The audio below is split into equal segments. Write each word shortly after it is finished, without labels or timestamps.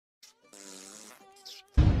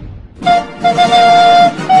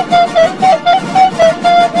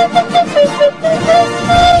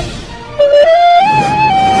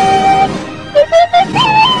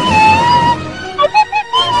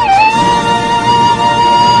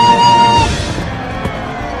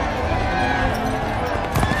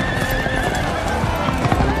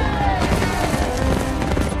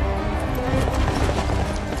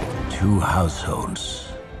codes,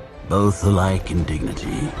 both alike in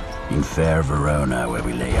dignity, in fair Verona where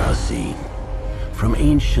we lay our scene. From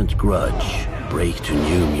ancient grudge, break to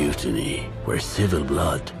new mutiny, where civil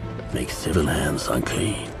blood makes civil hands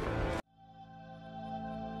unclean.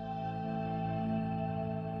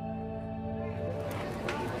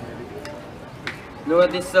 Look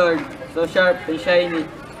at this sword, so sharp and shiny.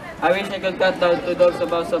 I wish I could cut down 2 dogs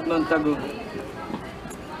of House of Montagu.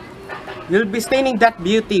 You'll be staining that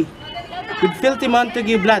beauty with filthy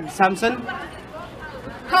Montague blood, Samson.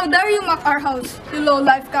 How dare you mock our house, you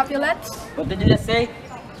low-life Capulets? What did you just say?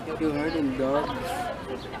 You heard him, dog.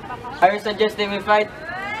 Are you suggesting we fight?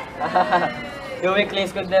 You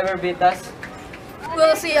weaklings could never beat us.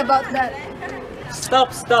 We'll see about that.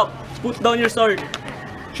 Stop, stop! Put down your sword!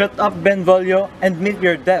 Shut up, Benvolio, and meet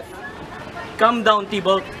your death. Calm down,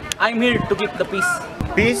 Tybalt. I'm here to keep the peace.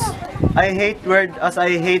 Peace? I hate word as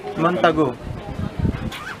I hate Montagu.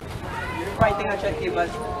 You're fighting a check,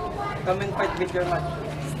 Ibash. Come and fight with your match.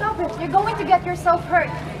 Stop it! You're going to get yourself hurt.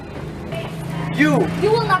 You! You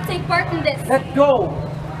will not take part in this. Let go!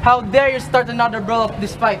 How dare you start another brawl of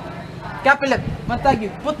this fight? Capulet, Montague,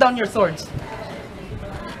 put down your swords.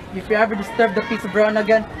 If you ever disturb the peace of Brown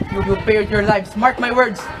again, you will pay with your lives. Mark my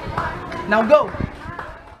words. Now go!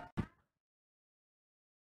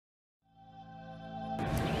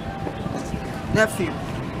 Nephew,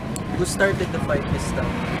 who started the fight this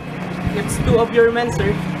time? It's 2 of your men,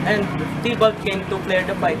 sir, and Tybalt came to clear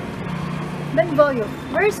the fight. Benvolio,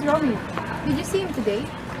 where is Romeo? Did you see him today?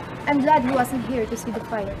 I'm glad he wasn't here to see the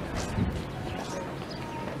fire.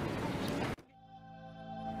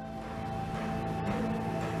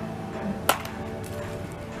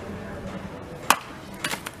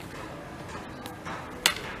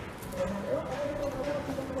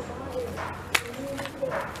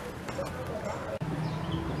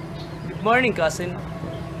 Good morning, cousin.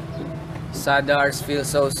 Sad hours feel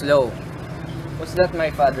so slow. Was that my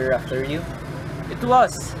father after you? It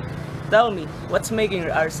was. Tell me, what's making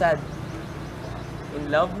our sad?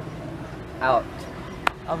 In love? Out.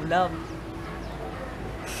 Of love?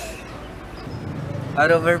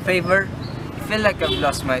 Out of her favor, I feel like I've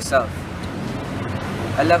lost myself.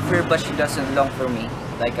 I love her but she doesn't long for me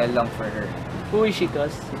like I long for her. Who is she,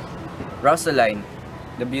 cuz? Rosaline,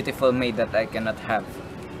 the beautiful maid that I cannot have.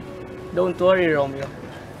 Don't worry, Romeo.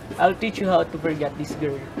 I'll teach you how to forget this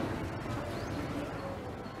girl.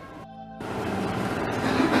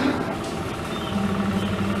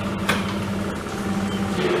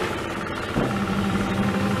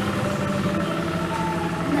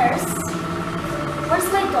 Nurse,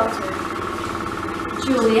 where's my daughter?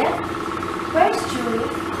 Juliet? Where's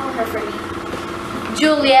Juliet? Call her for me.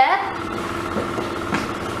 Juliet?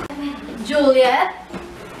 Juliet?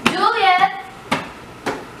 Juliet?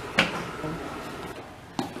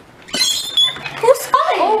 Who's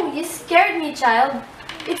calling? Oh, you scared me, child.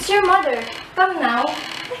 It's your mother. Come now.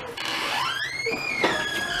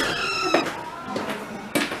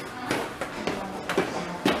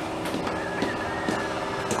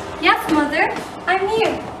 Yes, mother. I'm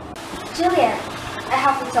here. Juliet, I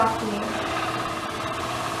have to talk to you.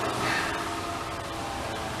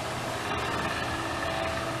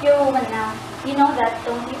 You're a woman now. You know that,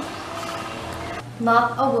 don't you?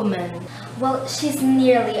 Not a woman. Well, she's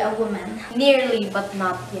nearly a woman. Nearly, but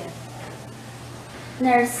not yet.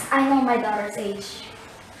 Nurse, I know my daughter's age.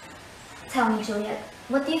 Tell me, Juliet,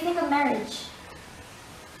 what do you think of marriage?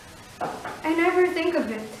 I never think of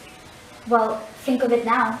it. Well, think of it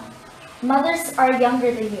now. Mothers are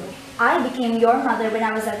younger than you. I became your mother when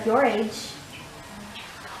I was at your age.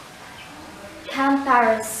 Count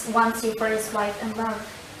Paris wants you for his wife and love.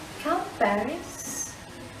 Count Paris?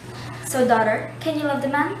 So, daughter, can you love the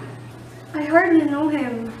man? I hardly know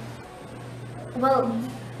him. Well,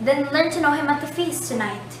 then learn to know him at the feast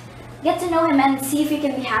tonight. Get to know him and see if you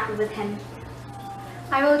can be happy with him.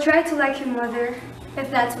 I will try to like him, mother, if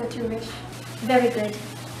that's what you wish. Very good.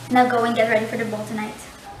 Now go and get ready for the ball tonight.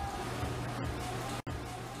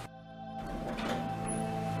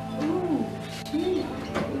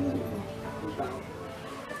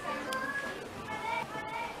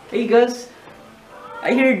 Hey guys,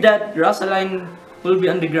 I hear that Rosaline will be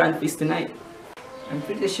on the grand feast tonight. I'm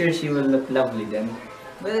pretty sure she will look lovely then.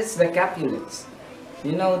 But it's the Capulets.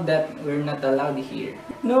 You know that we're not allowed here.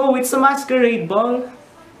 No, it's a masquerade ball.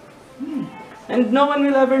 And no one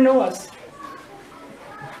will ever know us.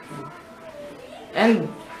 And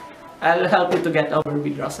I'll help you to get over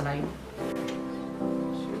with Rosaline.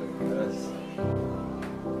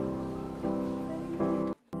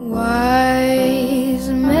 Wise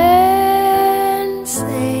men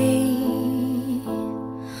say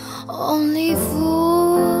only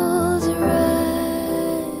fools rush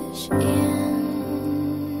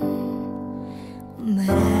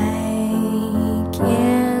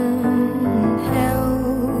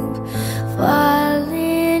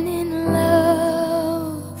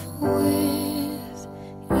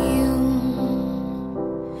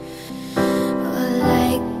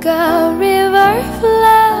a river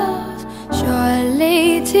flows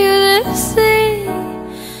surely to the sea.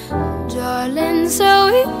 Darling, so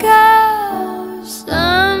it goes.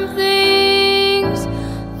 Some things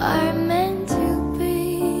are meant to be.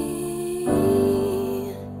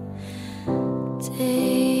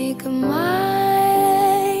 Take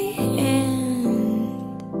my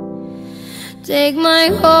hand, take my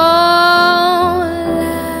whole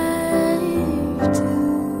life too.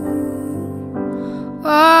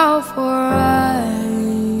 All for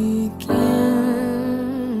I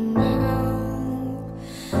can help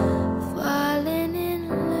falling in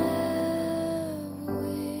love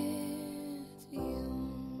with you.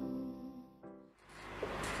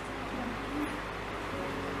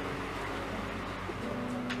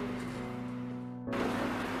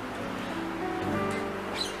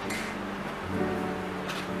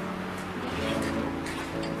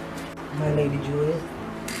 My Lady Juliet,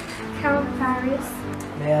 Count Paris.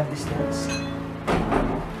 may I have these notes?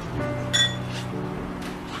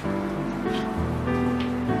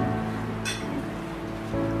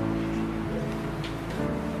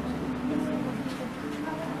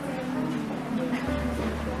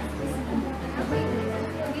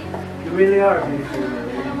 You really are beautiful, my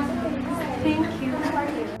lady. Thank you.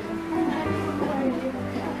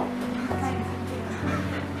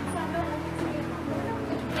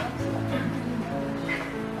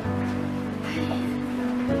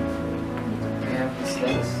 May I have these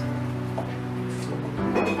notes?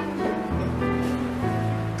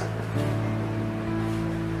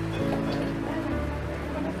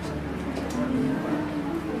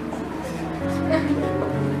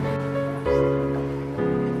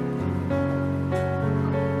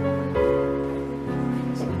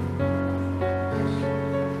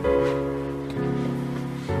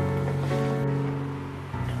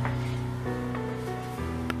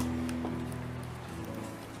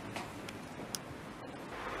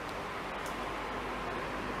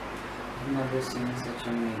 I've never seen such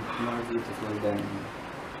a maid more beautiful than you.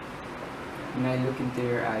 When I look into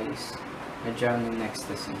your eyes, I drown in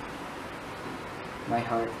ecstasy. My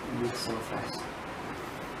heart beats so fast.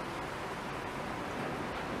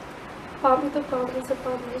 Palm to palm is a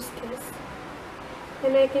palmer's kiss,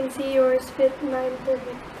 and I can see yours fit mine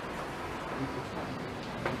perfect.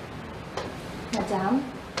 Madame,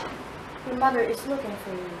 your mother is looking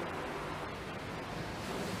for you.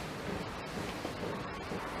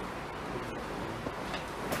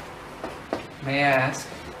 May I ask,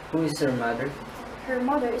 who is her mother? Her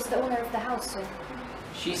mother is the owner of the house, sir.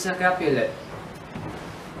 She's a Capulet.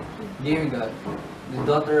 Dear God, the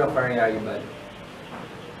daughter of Ariaribal.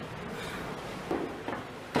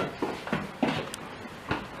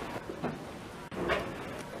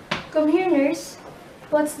 Come here, nurse.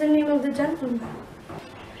 What's the name of the gentleman?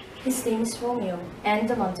 His name is Romeo, and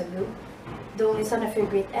the Montague, the only son of your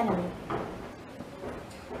great enemy.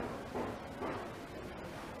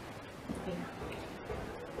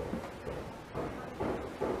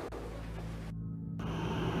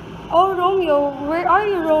 Oh, Romeo, where are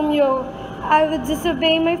you, Romeo? I would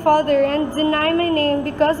disobey my father and deny my name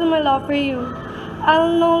because of my love for you.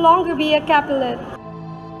 I'll no longer be a Capulet.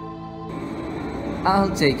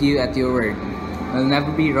 I'll take you at your word. I'll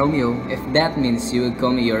never be Romeo if that means you will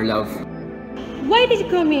call me your love. Why did you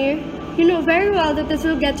come here? You know very well that this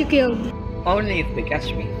will get you killed. Only if they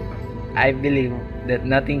catch me. I believe that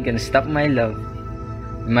nothing can stop my love.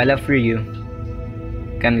 My love for you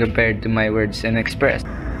can compare to my words and express.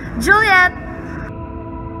 Juliet!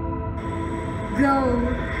 Go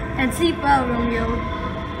and sleep well, Romeo.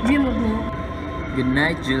 Dream of me. Good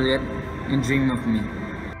night, Juliet, and dream of me.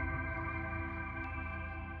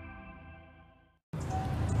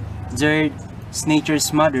 The earth is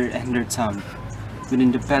nature's mother and her tongue.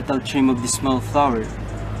 Within the petal trim of the small flower,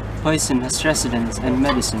 poison has residence and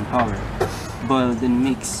medicine power. Boiled and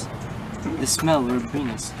mixed, the smell will bring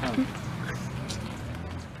us health.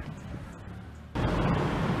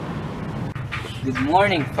 Good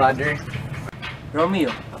morning, Father.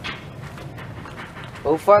 Romeo,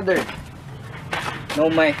 Oh, Father. No,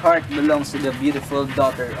 my heart belongs to the beautiful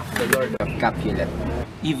daughter of the Lord of Capulet.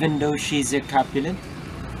 even though she's a Capulet,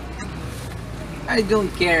 I don't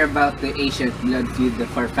care about the ancient blood feud of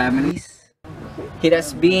our families. It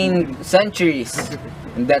has been centuries,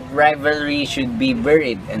 and that rivalry should be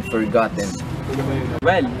buried and forgotten.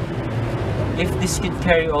 well, if this could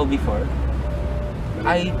carry all before,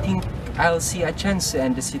 I think I'll see a chance to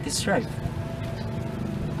end the city's strife.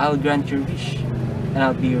 I'll grant your wish, and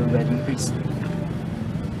I'll be your wedding priest.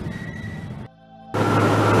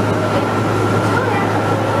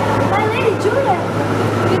 My lady Juliet!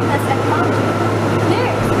 Witness and found you.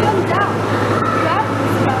 There, come down. Grab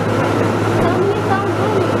this about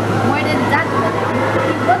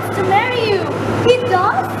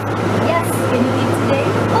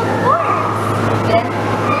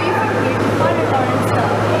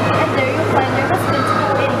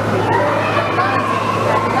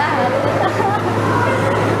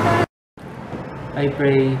I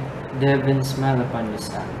pray the heavens smile upon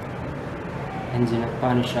this act, and do not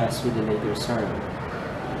punish us with a later sorrow.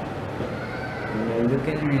 When I look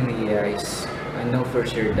in her eyes, I know for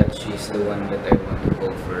sure that she's the one that I want to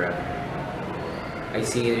hold forever. I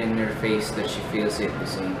see it in her face that she feels it the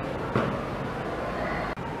same.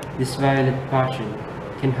 This violent passion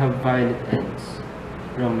can have violent ends,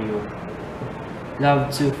 Romeo.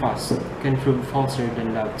 Love too fast can prove falser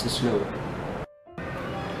than love too slow.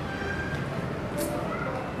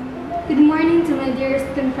 Good morning to my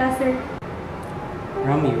dearest confessor.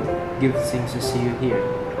 Romeo, give thanks to see you here.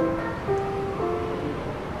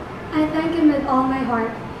 I thank him with all my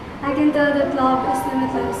heart. I can tell that love is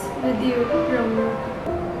limitless with you, Romeo.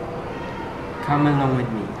 Come along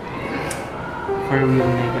with me, for we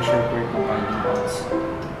will make a sure work of binding bonds,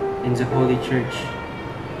 and the Holy Church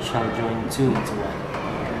shall join two into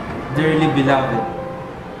one. Dearly beloved,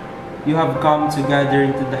 you have come to gather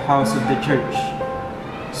into the house of the church,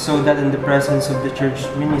 so that in the presence of the church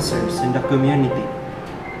ministers in the community,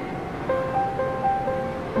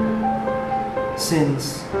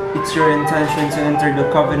 since it's your intention to enter the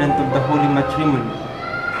covenant of the holy matrimony,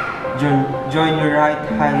 join your right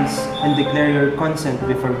hands and declare your consent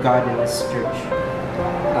before God and His church.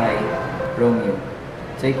 I, Romeo,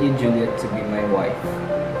 take you, Juliet, to be my wife.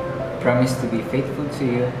 Promise to be faithful to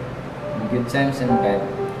you in good times and bad,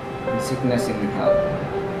 in sickness and in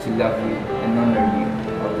health, to love you and honor you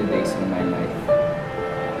all the days of my life.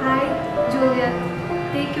 I, Juliet,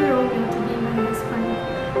 take you, Romeo, to be my husband.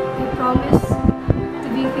 I promise to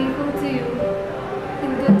be faithful to you in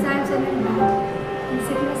good times and in bad, in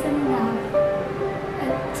sickness and in health,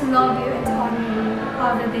 and to love you and to honor you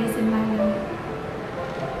all the days in my life.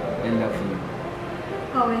 I love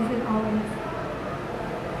you. Always and always.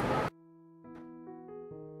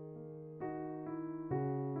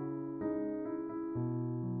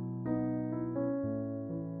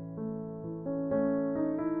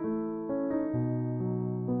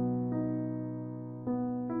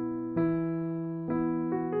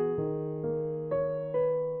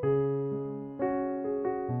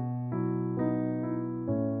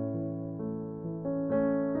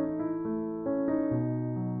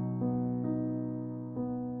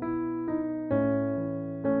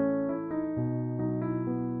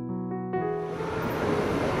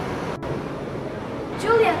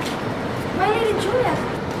 Juliet! My lady Juliet!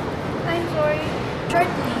 I'm sorry.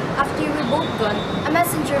 Shortly after you were both gone, a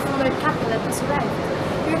messenger from Lord Capulet has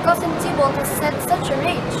arrived. Your cousin Tybalt has set such a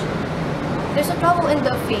rage. There's a trouble in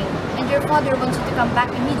the affair, and your father wants you to come back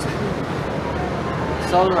immediately.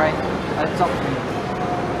 It's alright. I'll talk to you.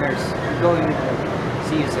 Nurse, I'm going with her.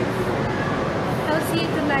 See you safe. I'll see you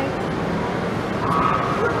tonight.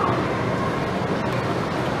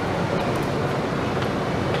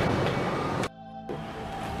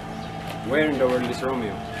 Where in the world is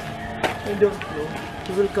Romeo? I don't know.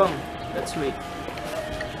 He will come. Let's wait.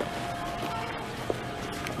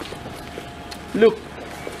 Look!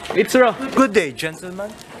 It's Ro! Good day,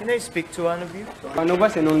 gentlemen. Can I speak to one of you? One of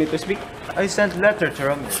us and only to speak? I sent a letter to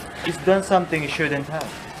Romeo. He's done something he shouldn't have.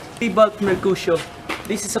 Tybalt Mercutio,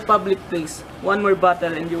 this is a public place. One more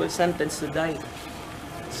battle and you will sentence to die.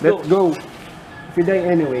 Let's go. If you die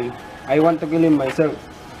anyway, I want to kill him myself.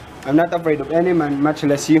 I'm not afraid of any man, much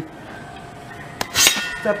less you.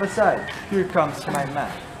 Step aside. Here comes my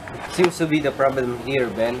man. Seems to be the problem here,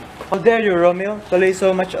 Ben. How dare you, Romeo, to lay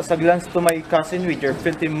so much as a glance to my cousin with your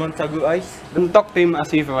filthy Montagu eyes? Don't talk to him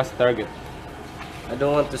as if he was a target. I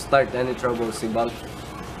don't want to start any trouble, Tybalt.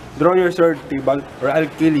 Draw your sword, Tybalt, or I'll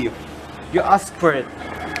kill you. You ask for it.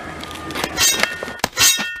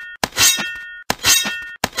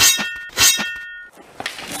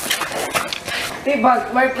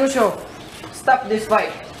 Tybalt, Mercutio, stop this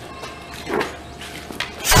fight.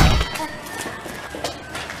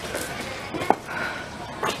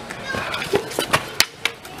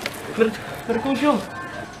 Mercutio!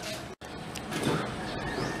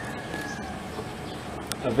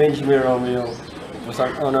 Avenge me, Romeo. It was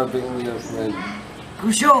an honor being your friend.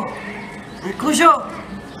 Mercutio! Mercutio!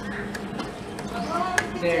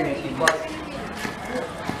 There, Tybalt.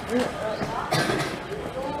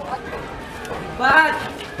 But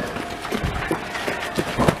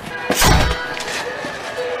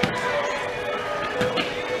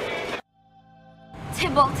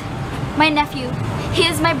Tybalt, my nephew, he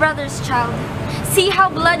is my brother's child. See how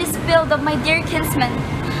blood is spilled of my dear kinsman.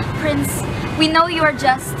 Prince, we know you are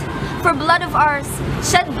just. For blood of ours,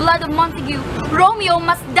 shed blood of Montague, Romeo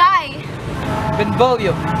must die.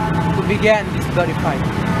 Benvolio, who began this bloody fight.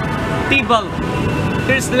 Tybalt,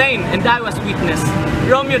 you're slain and I was witness.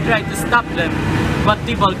 Romeo tried to stop them. but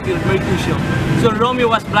Tybalt killed Mercutio. So Romeo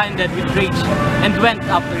was blinded with rage and went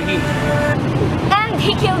after him. And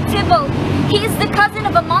he killed Tybalt. He is the cousin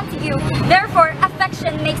of a Montague, therefore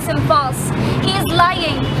affection makes him false. He is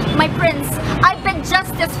lying, my prince. I beg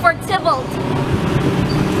justice for Tybalt.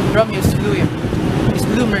 Romeo slew him. He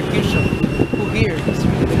slew Mercutio, who here is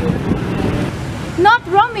really true. Not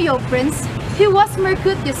Romeo, Prince. He was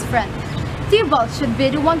Mercutio's friend. Tybalt should be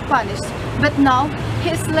the one punished, but now he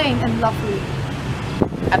is slain unlawfully.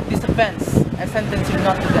 At this offense, I sentence you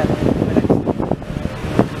not to death.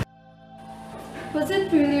 Was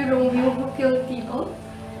it really Romeo who killed Tybalt?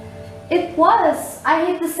 It was. I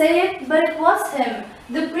hate to say it, but it was him.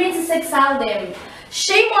 The princess exiled him.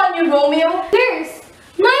 Shame on you, Romeo. Nurse,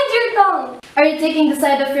 mind your tongue. Are you taking the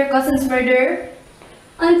side of your cousin's murderer?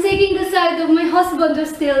 I'm taking the side of my husband who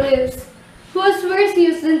still lives, who was worse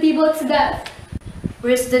news than Tybalt's death.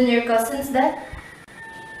 Worse than your cousin's death?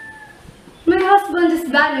 My husband is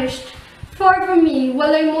banished, far from me,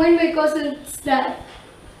 while I mourn my cousin's death.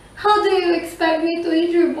 How do you expect me to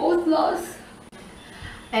endure both loss?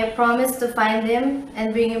 I promise to find him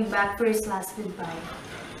and bring him back for his last goodbye.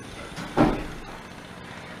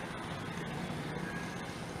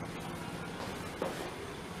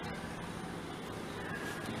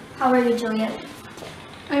 How are you, Juliet?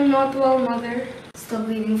 I'm not well, Mother. Still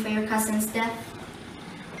grieving for your cousin's death?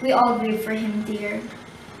 We all grieve for him, dear.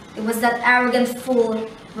 It was that arrogant fool,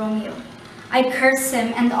 Romeo. I curse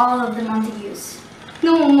him and all of the Montagues.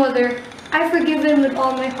 No, Mother. I forgive him with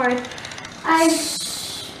all my heart.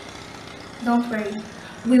 Shh. Don't worry.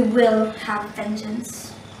 We will have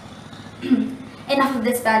vengeance. Enough of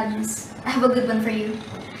this bad news. I have a good one for you.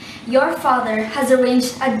 Your father has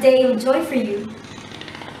arranged a day of joy for you.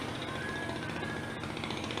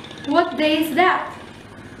 What day is that?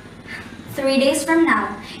 3 days from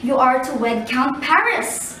now, you are to wed Count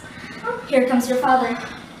Paris. Here comes your father.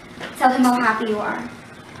 Tell him how happy you are.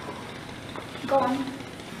 Go on.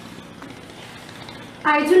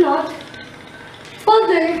 I do not.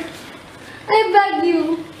 Father, I beg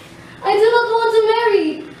you. I do not want to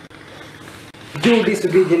marry. You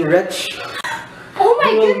disobedient wretch. Oh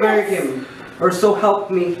my goodness. You will goodness. marry him, or so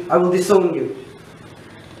help me, I will disown you.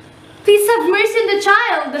 Please have mercy on the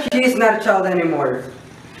child. She is not a child anymore.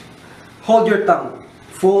 Hold your tongue,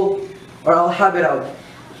 fool, or I'll have it out.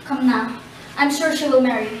 Come now. I'm sure she will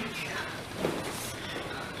marry.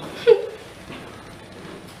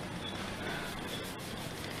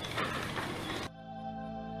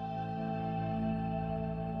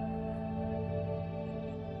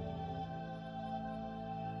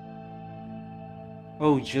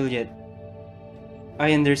 Oh, Juliet,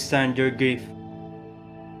 I understand your grief.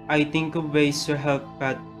 I think of ways to help,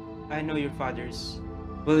 but I know your father's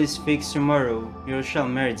will is fixed tomorrow. You shall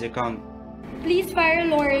marry the Count. Please, Father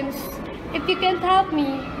Lawrence, if you can't help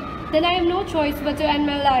me, then I have no choice but to end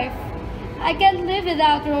my life. I can't live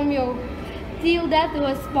without Romeo, till death do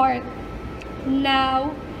us part.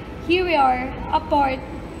 Now, here we are, apart,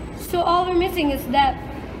 so all we're missing is death.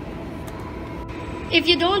 If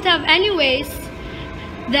you don't have any ways,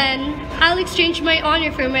 then I'll exchange my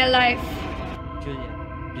honor for my life. Juliet,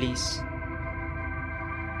 please.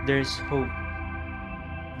 There's hope,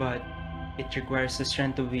 but it requires the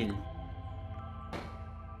strength of will.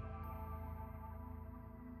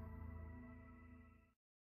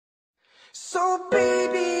 So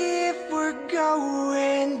baby, if we're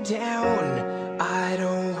going down, I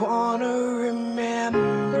don't wanna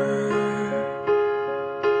remember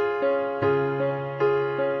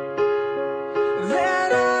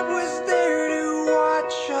that I was there to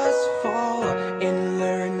watch us fall and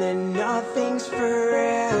learn that nothing's forever.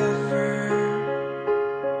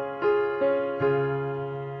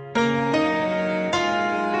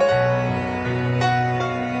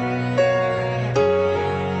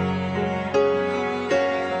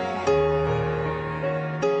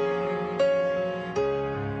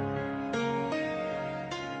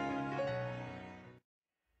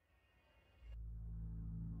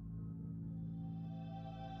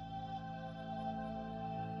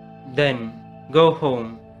 Then, go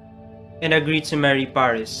home and agree to marry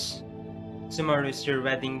Paris. Tomorrow is your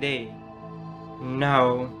wedding day.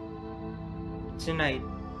 Now, tonight,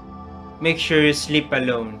 make sure you sleep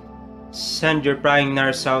alone. Send your prying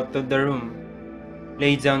nurse out of the room.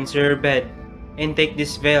 Lay down to your bed and take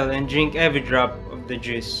this veil and drink every drop of the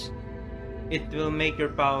juice. It will make your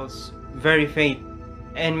pulse very faint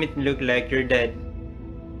and it look like you're dead.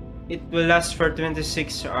 It will last for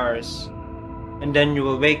 26 hours. And then you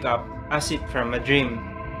will wake up as if from a dream.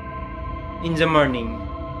 In the morning,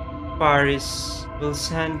 Paris will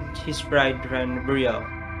send his bride to an burial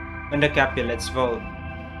on the Capulet's vault.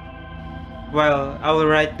 Well, I will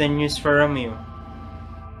write the news for Romeo.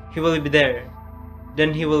 He will be there.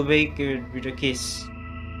 Then he will wake you with a kiss.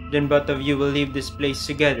 Then both of you will leave this place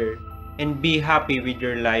together and be happy with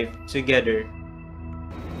your life together.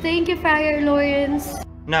 Thank you, Friar Lawrence.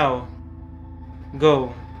 Now,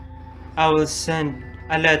 go. I will send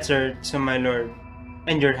a letter to my lord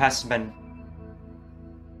and your husband.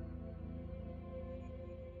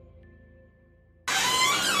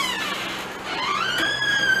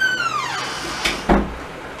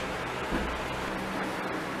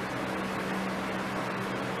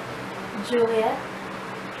 Juliet?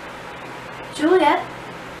 Juliet?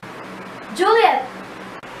 Juliet!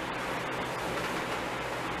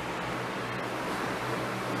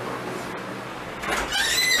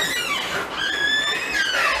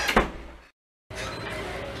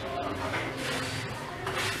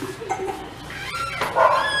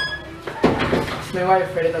 Is my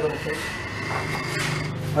wife ready to go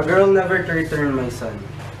home? A girl never to return, my son.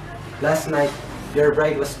 Last night, your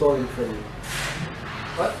bride was stolen from you.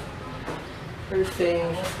 What? You're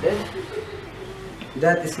saying she's dead?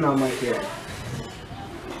 That is now my care.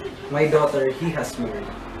 My daughter, he has married.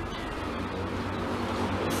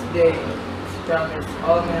 This day is promised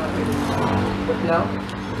all my happiness. But now,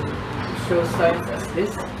 to show signs as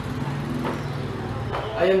this,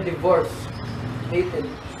 I am divorced, hated,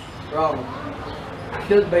 wrong,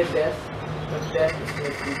 killed by death, but death is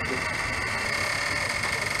not equal.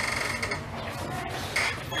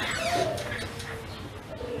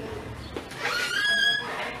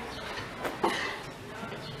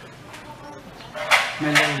 My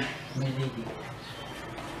lord, my lady,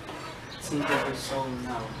 think of her soul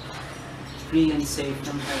now, free and safe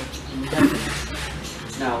from her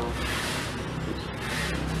indefinite. Now,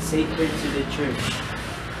 sacred to the church,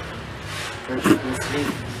 for she was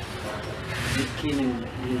live, with killing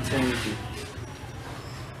in eternity.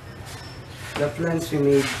 The plans we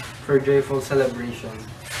made for joyful celebration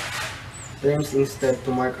turns instead to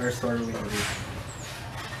mark our sorrow with grief.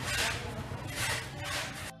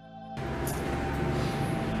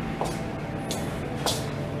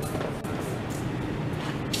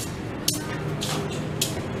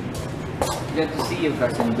 Good to see you,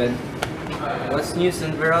 Cousin Ben. What's news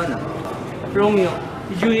in Verona? Romeo,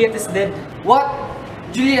 Juliet is dead. What?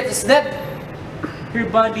 Juliet is dead? Her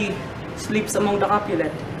body sleeps among the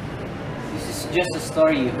Capulet. This is just a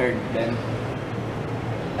story you heard, Ben.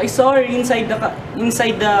 I saw her inside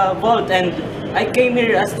the vault, and I came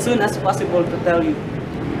here as soon as possible to tell you.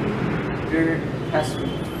 There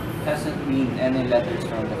hasn't been any letters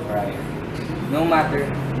from the friar. No matter,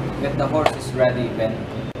 get the horses ready, Ben.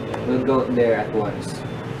 We'll go there at once.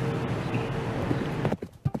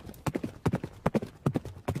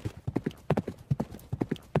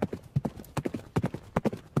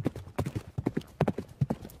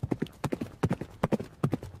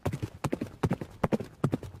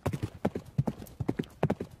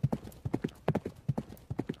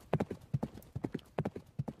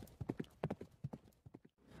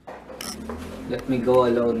 Let me go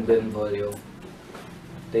alone, Benvolio.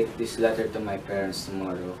 Take this letter to my parents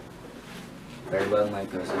tomorrow. Farewell, my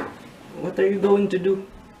cousin. What are you going to do?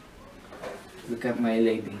 Look at my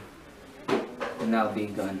lady. And I'll be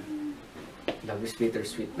gone. Love is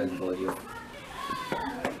bittersweet, Benvolio.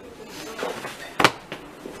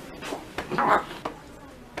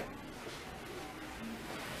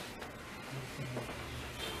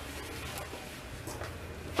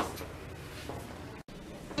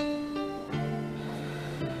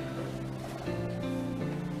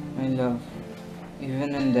 My love,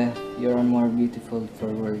 even in death, you are more beautiful for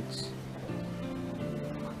words.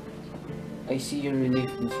 I see your relief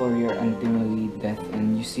before your untimely death,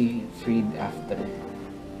 and you see freed after.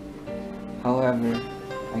 However,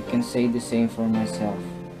 I can say the same for myself.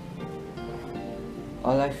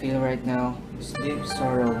 All I feel right now is deep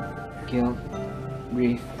sorrow, guilt,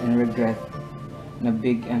 grief, and regret in a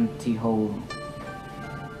big empty hole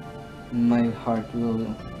in my heart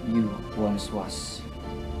where you once was.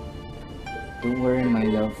 Don't worry, my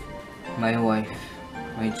love, my wife,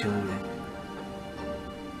 my Juliet.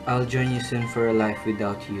 I'll join you soon, for a life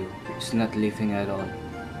without you is not living at all.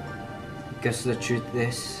 Because the truth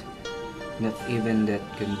is, not even that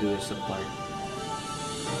can do us apart.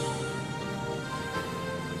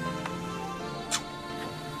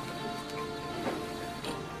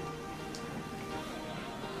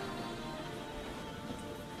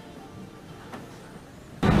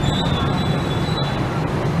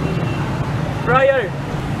 Friar!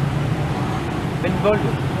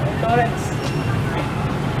 Benvolio, Lawrence!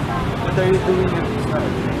 what are you doing here this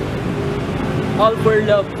night? All for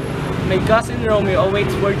love. My cousin Romeo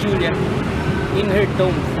awaits for Juliet. in her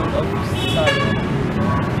tomb full of sorrow.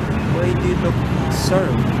 Why do you look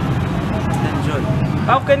sorrow and joy?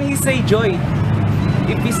 How can he say joy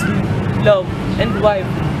if his love and wife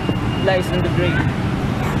lies in the grave?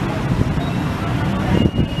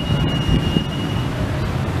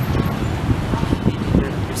 Did you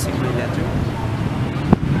receive my letter?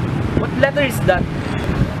 What letter is that?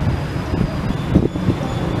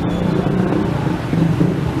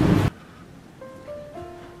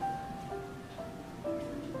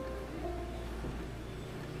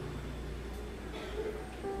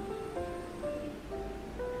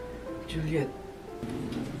 Juliet.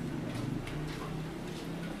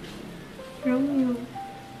 Romeo.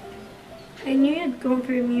 I knew you'd come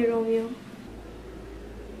for me, Romeo.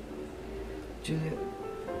 Juliet,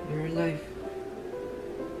 you're alive.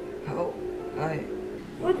 How?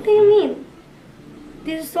 What do you mean?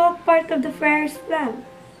 This is all part of the Friar's plan.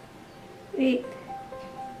 Wait.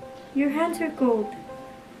 Your hands are cold.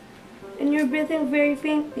 And you're breathing very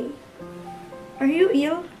faintly. Are you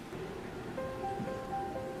ill?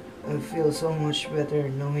 I feel so much better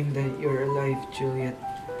knowing that you're alive, Juliet.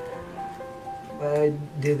 But I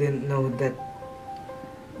didn't know that.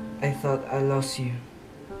 I thought I lost you.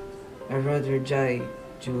 I'd rather die,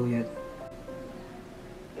 Juliet.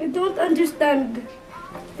 I don't understand.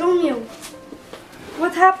 Romeo,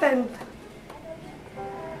 what happened?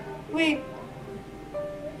 Wait,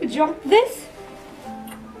 you jumped this?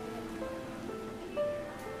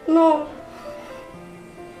 No.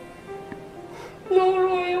 No,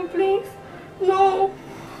 Romeo, please. No.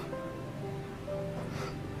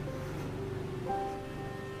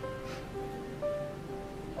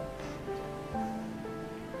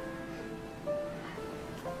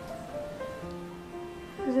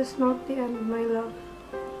 This is not the end, my love.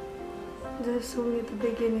 This is only the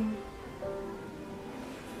beginning.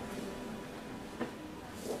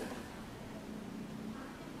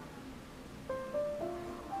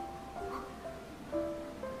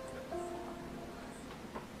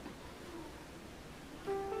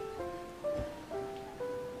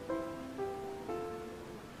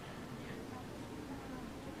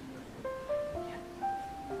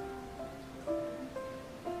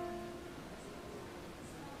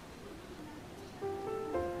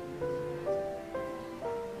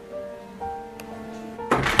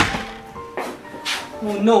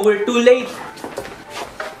 Oh no, we're too late!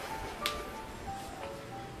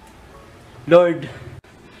 Lord,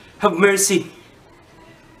 have mercy.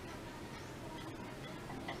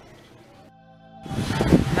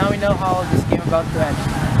 Now we know how all this came about to end.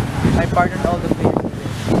 I pardon all the players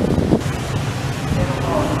today.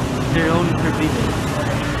 Their own forbidden,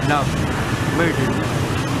 love, murder.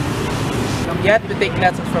 Yet we take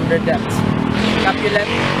lessons from their deaths. Capulet,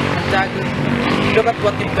 Montague, look at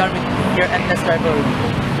what you've done with your endless rivalry.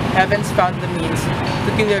 Heavens found the means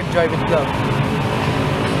to kill your joy with love.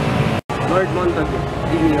 Lord Montague,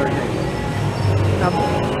 give me your hand.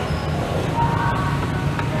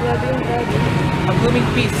 A blooming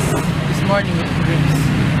peace this morning with dreams.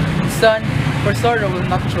 Sun, for sorrow will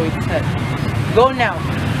not show its head. Go now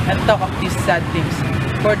and talk of these sad things,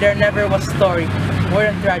 for there never was story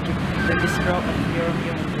more tragic than this row of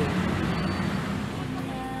Romeo and Juliet.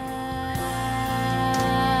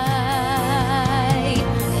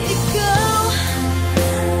 Ikaw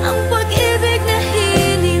ang pag-ibig na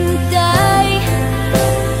hinintay.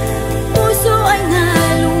 Puso ay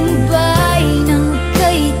nalumbay ng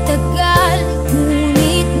kay tagal.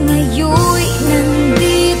 Ngunit ngayon'y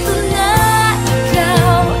nandito na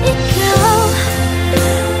ikaw. Ikaw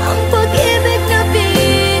ang pag-ibig na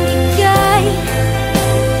binigay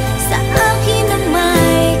sa akin na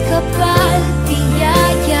may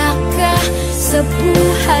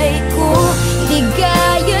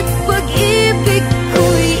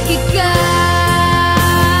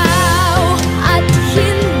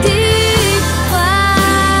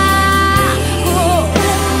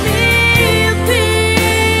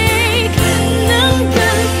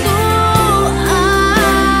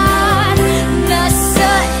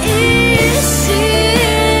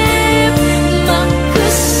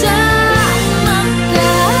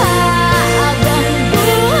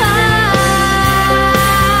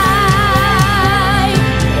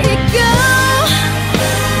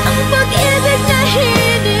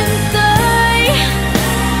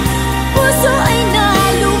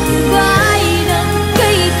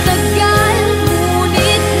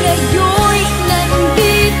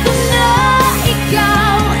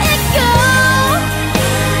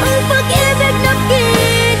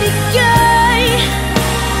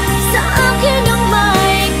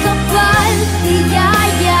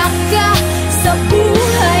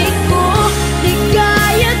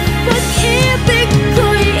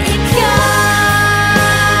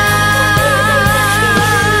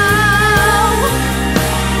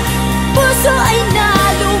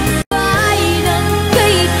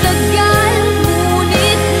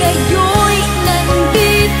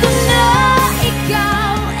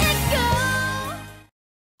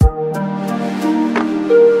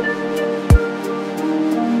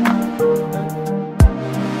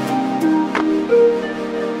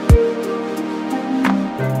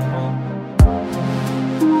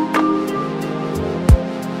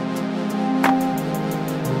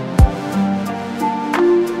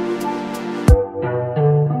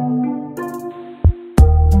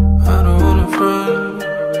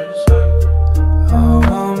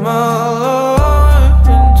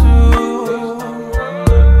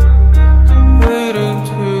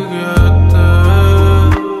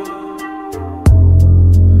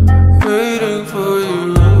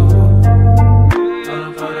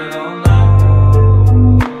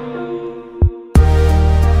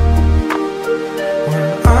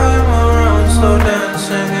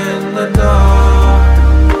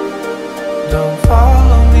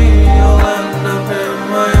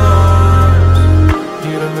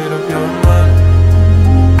up your mind.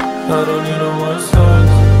 I don't need no more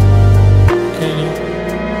signs. Can you